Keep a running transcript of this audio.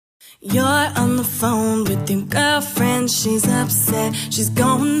You're on the phone with your girlfriend, she's upset. She's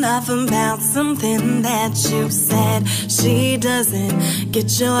going off about something that you said. She doesn't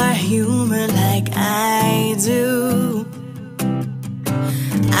get your humor like I do.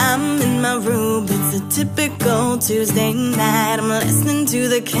 I'm in my room, it's a typical Tuesday night. I'm listening to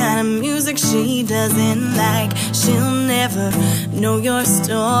the kind of music she doesn't like. She'll never know your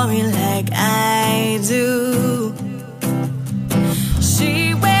story like I do.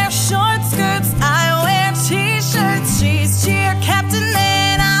 She wears short skirts, I wear t-shirts. She's cheer captain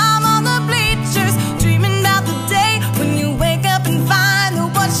and I'm on the bleachers, dreaming about the day when you wake up and find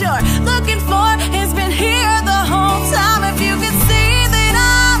that what you're looking for has been here the whole time. If you could see that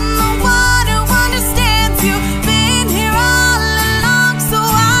I'm the one who understands you, been here all along, so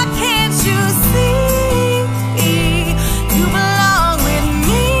why can't you see you belong with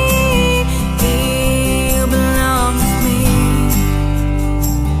me? You belong with me.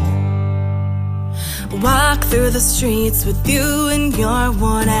 Walk through the streets with you in your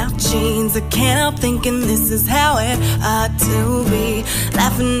worn out jeans. I can't help thinking this is how it ought to be.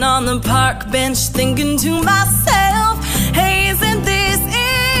 Laughing on the park bench, thinking to myself, hey, isn't this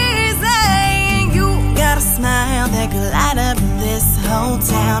easy? You got a smile that could light up this whole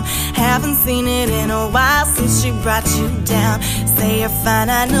town. Haven't seen it in a while since she brought you down. Say you're fine,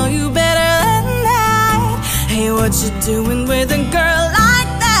 I know you better than that. Hey, what you doing with a girl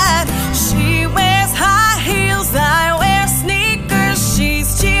like that? She wears high heels, I wear sneakers.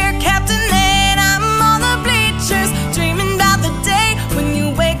 She's cheer captain and I'm on the bleachers, dreaming about the day when you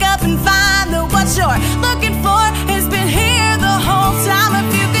wake up and find that what you're looking for has been here the whole time.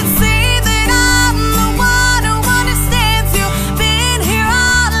 If you could see that I'm the one who understands you, been here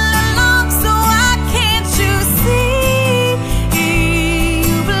all along, so why can't you see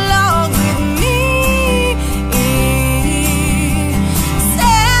you belong with me?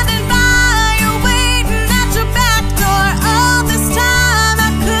 Standing by you, waiting at your back door all this time.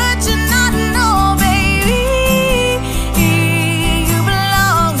 How could you not know, baby? You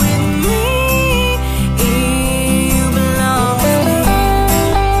belong with me. You belong with me.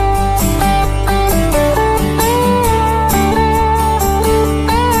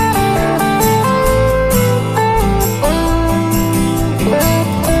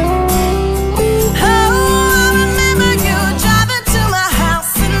 Oh, I remember you driving to my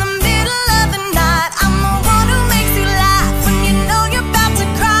house in the middle of the night. I'm the one who makes you laugh when you know you're about to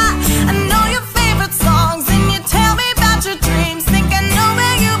cry. I know your favorite songs and you tell me about your dreams. Think I know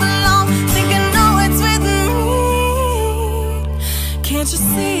where you belong, think I know it's with me. Can't you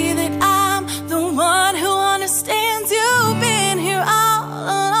see that